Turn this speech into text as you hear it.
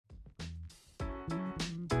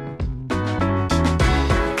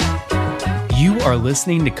are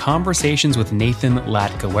listening to Conversations with Nathan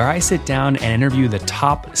Latka, where I sit down and interview the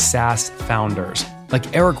top SaaS founders,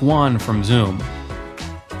 like Eric Wan from Zoom.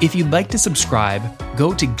 If you'd like to subscribe,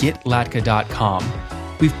 go to getlatka.com.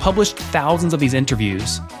 We've published thousands of these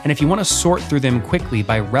interviews, and if you want to sort through them quickly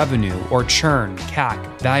by revenue or churn, CAC,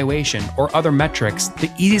 valuation, or other metrics,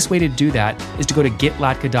 the easiest way to do that is to go to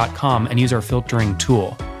getlatka.com and use our filtering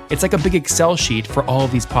tool. It's like a big Excel sheet for all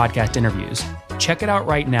of these podcast interviews. Check it out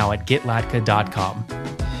right now at getlatka.com.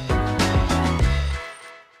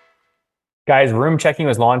 Guys, RoomChecking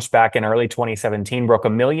was launched back in early 2017, broke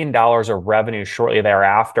 $1 million of revenue shortly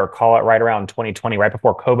thereafter, call it right around 2020, right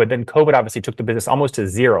before COVID. Then COVID obviously took the business almost to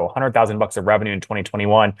zero, $100,000 of revenue in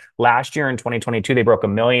 2021. Last year in 2022, they broke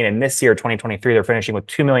 $1 million. And this year, 2023, they're finishing with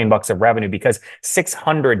 $2 million of revenue because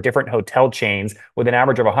 600 different hotel chains with an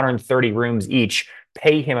average of 130 rooms each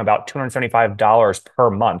pay him about $275 per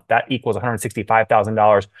month. That equals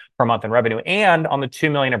 $165,000 per month in revenue. And on the $2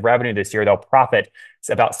 million of revenue this year, they'll profit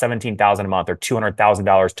about $17,000 a month or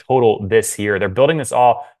 $200,000 total this year. They're building this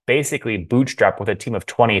all basically bootstrapped with a team of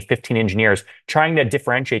 15 engineers trying to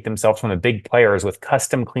differentiate themselves from the big players with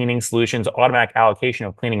custom cleaning solutions, automatic allocation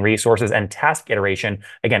of cleaning resources, and task iteration,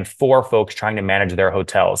 again, for folks trying to manage their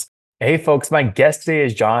hotels. Hey folks, my guest today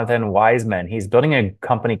is Jonathan Weizman. He's building a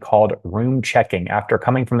company called RoomChecking. After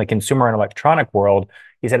coming from the consumer and electronic world,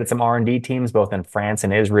 he's headed some R&D teams both in France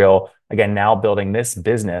and Israel. Again, now building this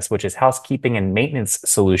business, which is housekeeping and maintenance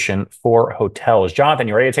solution for hotels. Jonathan,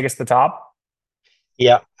 you ready to take us to the top?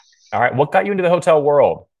 Yeah. All right. What got you into the hotel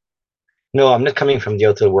world? No, I'm not coming from the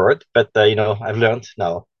hotel world, but I've learned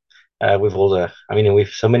now with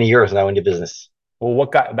so many years now in the business. Well,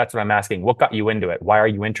 that's what I'm asking. What got you into it? Why are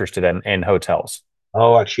you interested in hotels?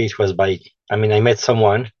 Oh, actually, it was I met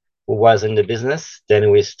someone who was in the business.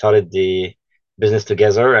 Then we started the business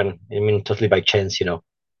together, and totally by chance.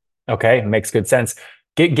 Okay, makes good sense.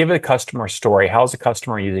 Give a customer story. How's the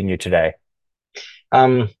customer using you today?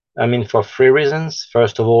 For three reasons.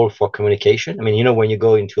 First of all, for communication. When you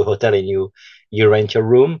go into a hotel and you rent your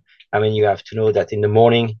room, you have to know that in the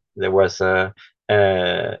morning there was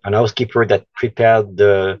an housekeeper that prepared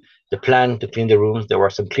the plan to clean the rooms. There were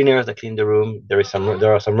some cleaners that cleaned the room. There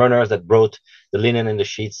are some runners that brought the linen and the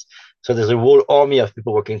sheets. So there's a whole army of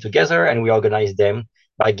people working together, and we organize them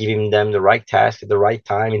by giving them the right task at the right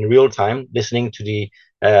time in real time, listening to the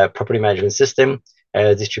property management system,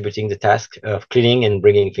 distributing the task of cleaning and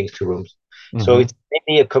bringing things to rooms. Mm-hmm. So it's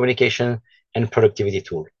mainly a communication and productivity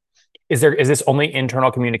tool. Is this only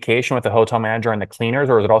internal communication with the hotel manager and the cleaners,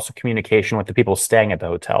 or is it also communication with the people staying at the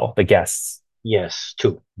hotel, the guests? Yes,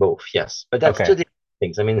 both. Yes, but that's two different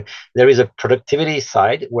things. There is a productivity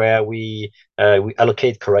side where we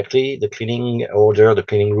allocate correctly the cleaning order, the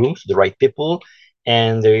cleaning rooms to the right people,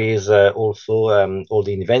 and there is also all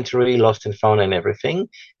the inventory, lost and found, and everything.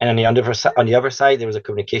 And on the other side, there is a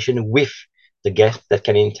communication with the guest that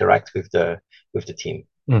can interact with the team.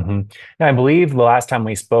 Mm-hmm. Now, I believe the last time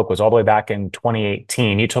we spoke was all the way back in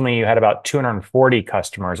 2018. You told me you had about 240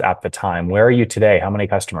 customers at the time. Where are you today? How many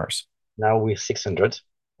customers? Now we're 600.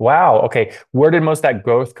 Wow. Okay. Where did most of that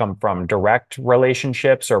growth come from? Direct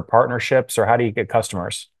relationships or partnerships, or how do you get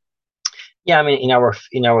customers? Yeah, in our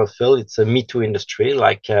field, it's a Me Too industry.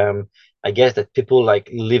 I guess that people like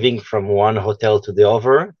living from one hotel to the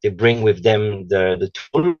other, they bring with them the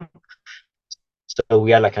tool. So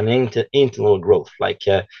we are like an internal growth,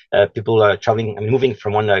 people are traveling, moving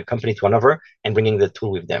from one company to another and bringing the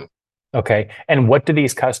tool with them. Okay. And what do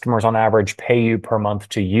these customers on average pay you per month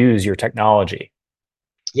to use your technology?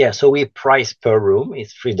 Yeah, so we price per room.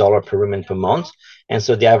 It's $3 per room and per month. And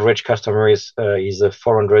so the average customer is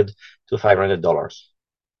 $400 to $500.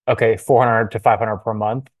 Okay, $400 to $500 per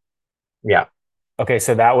month? Yeah. Okay,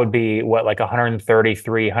 so that would be what, like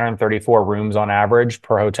 133, 134 rooms on average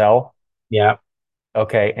per hotel? Yeah.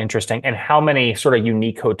 Okay, interesting. And how many sort of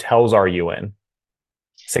unique hotels are you in?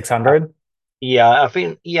 600? Yeah, I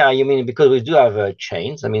think, because we do have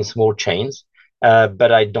chains, small chains,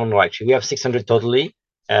 but I don't know actually. We have 600 totally,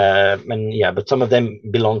 but some of them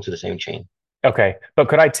belong to the same chain. Okay, but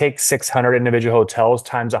could I take 600 individual hotels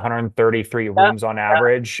times 133 rooms on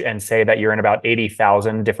average and say that you're in about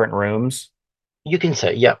 80,000 different rooms? You can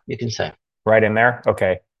say. Right in there?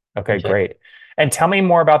 Okay, great. And tell me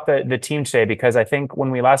more about the team today, because I think when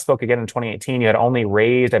we last spoke again in 2018, you had only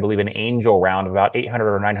raised, I believe, an angel round of about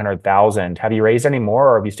 800 or 900,000. Have you raised any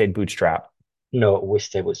more, or have you stayed bootstrapped? No, we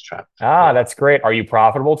stay bootstrapped. That's great. Are you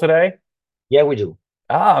profitable today? Yeah, we do.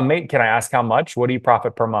 Mate, can I ask how much? What do you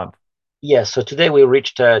profit per month? Yeah, so today we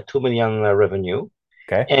reached 2 million revenue.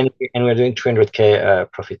 Okay. And we're doing 300K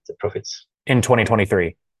profits. In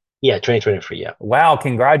 2023? Yeah, 2023. Yeah. Wow,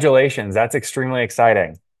 congratulations. That's extremely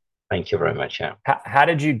exciting. Thank you very much. Yeah. How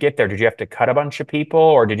did you get there? Did you have to cut a bunch of people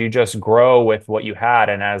or did you just grow with what you had?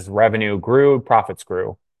 And as revenue grew, profits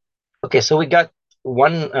grew? Okay, so we got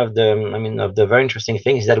one of the, I mean, of the very interesting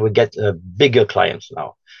things is that we get bigger clients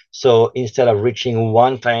now. So instead of reaching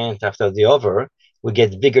one client after the other, we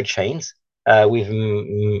get bigger chains with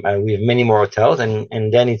many more hotels,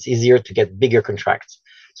 and then it's easier to get bigger contracts.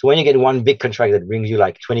 So when you get one big contract that brings you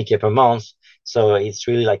like 20K per month, so it's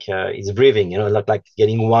really like it's breathing, not like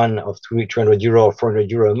getting one of 300 euro or 400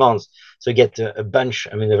 euro a month. So you get a bunch,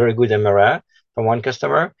 I mean, a very good MRR from one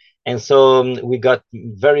customer. And so we got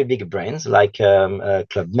very big brands like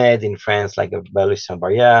Club Med in France, like Lucien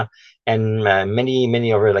Barrière, and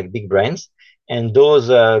many other like big brands. And those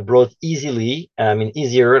brought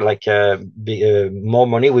easier, like more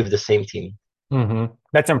money with the same team.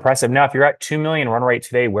 That's impressive. Now, if you're at 2 million run rate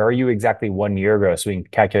today, where are you exactly 1 year ago so we can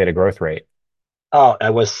calculate a growth rate? Oh, I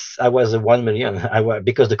was a 1 million.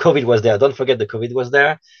 Because the COVID was there. Don't forget the COVID was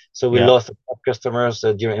there, so we Yeah. lost a lot of customers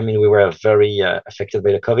during. I mean, we were very affected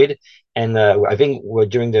by the COVID, and I think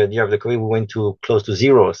during the year of the COVID, we went to close to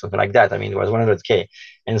zero or something like that. I mean, it was 100K,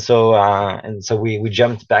 and so we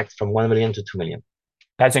jumped back from 1 million to 2 million.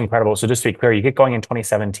 That's incredible. So just to be clear, you get going in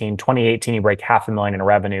 2017, 2018, you break 500,000 in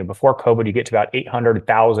revenue. Before COVID, you get to about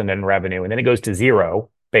 800,000 in revenue, and then it goes to zero, I mean,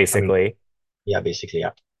 basically. yeah, basically,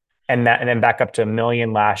 yeah, And then back up to a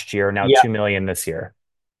million last year, now yeah, 2 million this year.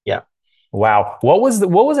 yeah. Wow. What was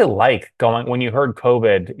it like going when you heard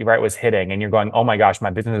COVID, right, was hitting and you're going, oh my gosh,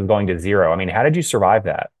 my business is going to zero. I mean, how did you survive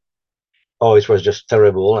that? Oh, it was just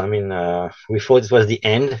terrible. I mean, we thought it was the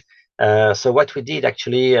end. So what we did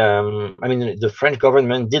actually, I mean, the French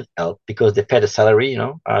government did help because they paid a salary.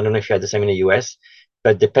 I don't know if you had the same in the US,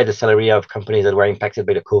 but they paid the salary of companies that were impacted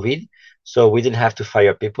by the COVID. So we didn't have to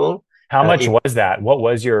fire people. How much If was that? What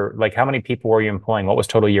was your, like, how many people were you employing? What was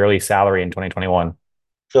total yearly salary in 2021?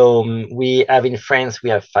 so we have in France, we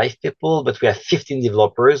have 5 people, but we have 15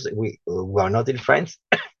 developers. We are not in France.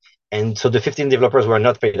 And so the 15 developers were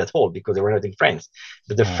not paid at all because they were not in France.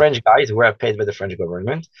 But the Wow. French guys were paid by the French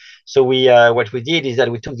government. So what we did is that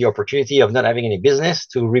we took the opportunity of not having any business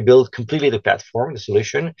to rebuild completely the platform, the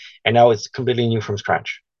solution, and now it's completely new from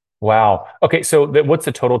scratch. Wow. Okay, so what's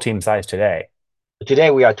the total team size today? So today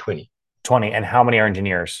we are 20, 20. And how many are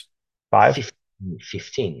engineers? Five? 15,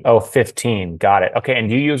 15. Oh, 15. Got it. Okay. And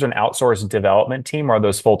do you use an outsourced development team or are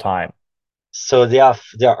those full time? So they are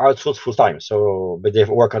outsourced full time. So but they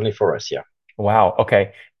work only for us. Yeah, Wow.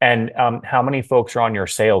 Okay. And how many folks are on your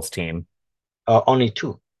sales team? only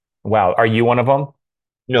two. Wow. Are you one of them?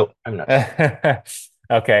 No, I'm not.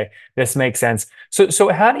 Okay, this makes sense. So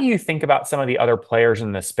how do you think about some of the other players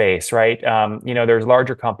in the space, right? There's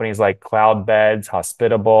larger companies like Cloudbeds,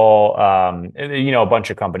 Hospitable, a bunch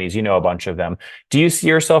of companies, a bunch of them. Do you see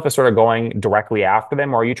yourself as sort of going directly after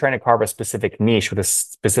them, or are you trying to carve a specific niche with a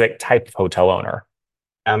specific type of hotel owner?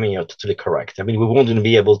 I mean, you're totally correct. I mean, we wouldn't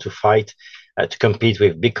be able to fight to compete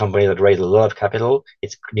with big companies that raise a lot of capital.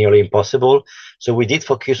 It's nearly impossible. So we did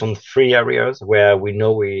focus on 3 areas where we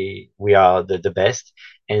know we are the best.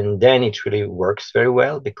 And then it really works very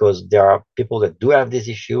well because there are people that do have this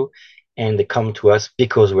issue and they come to us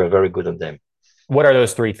because we're very good on them. What are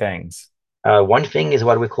those three things? One thing is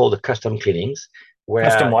what we call the custom cleanings,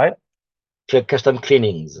 Custom where what? custom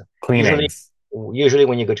cleanings. Usually, Cleanings. usually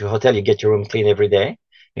when you go to a hotel, you get your room clean every day.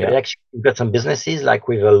 But Yeah. actually, you've got some businesses like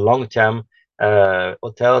with a long-term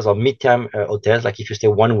hotels or mid-term hotels. Like if you stay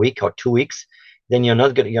 1 week or 2 weeks, then you're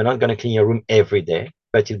not gonna clean your room every day,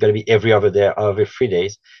 but it's gonna be every other day or every 3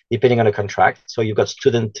 days, depending on the contract. So you've got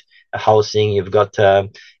student housing, you've got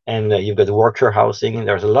worker housing.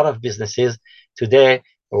 There's a lot of businesses today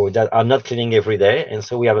that are not cleaning every day, and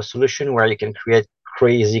so we have a solution where you can create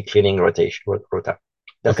crazy cleaning rota.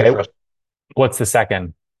 That's the Okay. first. What's the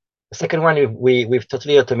second? The second one, we've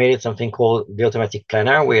totally automated something called the automatic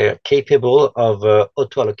planner. We're capable of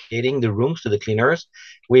auto allocating the rooms to the cleaners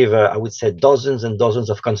with, I would say, dozens and dozens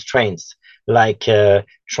of constraints, like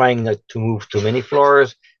trying not to move too many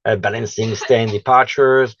floors, balancing stay and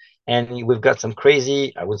departures. And we've got some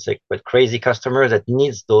crazy, I would say, but crazy customers that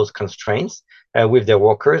needs those constraints with their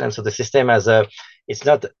workers. And so the system it's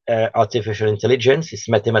not artificial intelligence, it's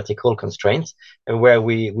mathematical constraints where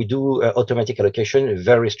we do automatic allocation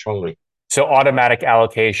very strongly. So automatic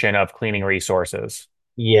allocation of cleaning resources.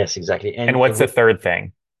 Yes, exactly. And And what's the third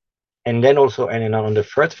thing? and then also, and then on the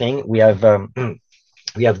third thing, we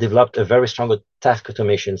have developed a very strong task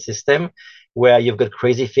automation system where you've got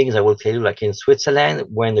crazy things I will tell you, like in Switzerland,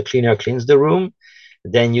 when the cleaner cleans the room,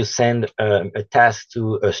 Then you send a task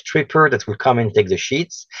to a stripper that will come and take the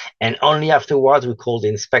sheets. And only afterwards, we call the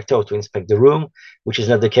inspector to inspect the room, which is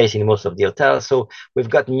not the case in most of the hotels. So we've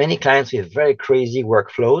got many clients with very crazy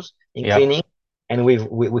workflows in Yep. cleaning, and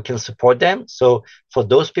we can support them. So for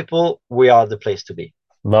those people, we are the place to be.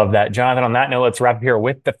 Love that. Jonathan, on that note, let's wrap up here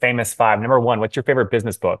with the famous five. Number one, what's your favorite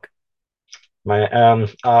business book? My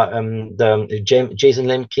the Jason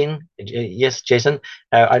Lemkin, yes, Jason.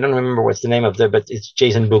 I don't remember what's the name of the, but it's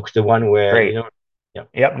Jason book, the one where Great. yeah,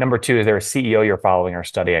 Yep. Number two, is there a CEO you're following or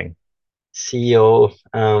studying? CEO.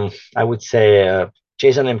 I would say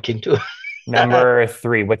Jason Lemkin too. Number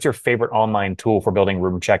three, what's your favorite online tool for building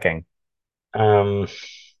room checking? um,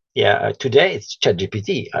 yeah, today it's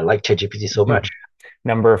ChatGPT. I like ChatGPT so much.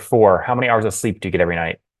 Number four, how many hours of sleep do you get every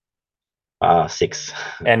night? 6.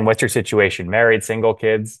 And what's your situation? Married, single,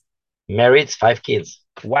 kids? Married, 5 kids.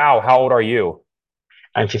 Wow. How old are you?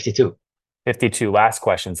 I'm 52. 52. Last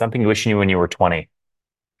question. Something you wish you knew when you were 20.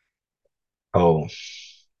 Oh,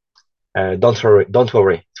 don't worry,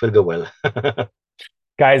 it will go well.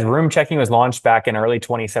 Guys, room checking was launched back in early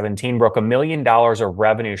 2017, broke $1 million of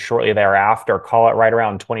revenue shortly thereafter, call it right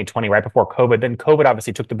around 2020, right before COVID. Then COVID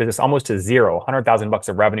obviously took the business almost to zero, 100,000 bucks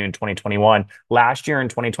of revenue in 2021. Last year in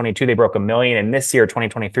 2022, they broke a million. And this year,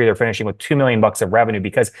 2023, they're finishing with 2 million bucks of revenue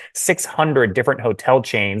because 600 different hotel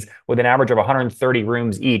chains with an average of 130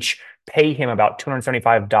 rooms each pay him about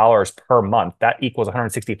 $275 per month. That equals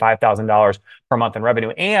 $165,000 per month in revenue.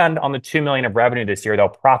 And on the 2 million of revenue this year, they'll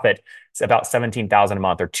profit about 17,000 a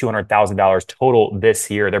month or $200,000 total this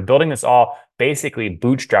year. They're building this all basically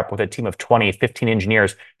bootstrapped with a team of 20, 15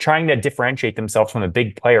 engineers trying to differentiate themselves from the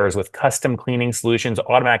big players with custom cleaning solutions,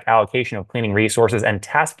 automatic allocation of cleaning resources, and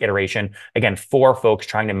task iteration. Again, for folks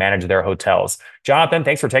trying to manage their hotels. Jonathan,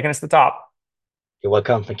 thanks for taking us to the top. You're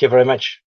welcome. Thank you very much.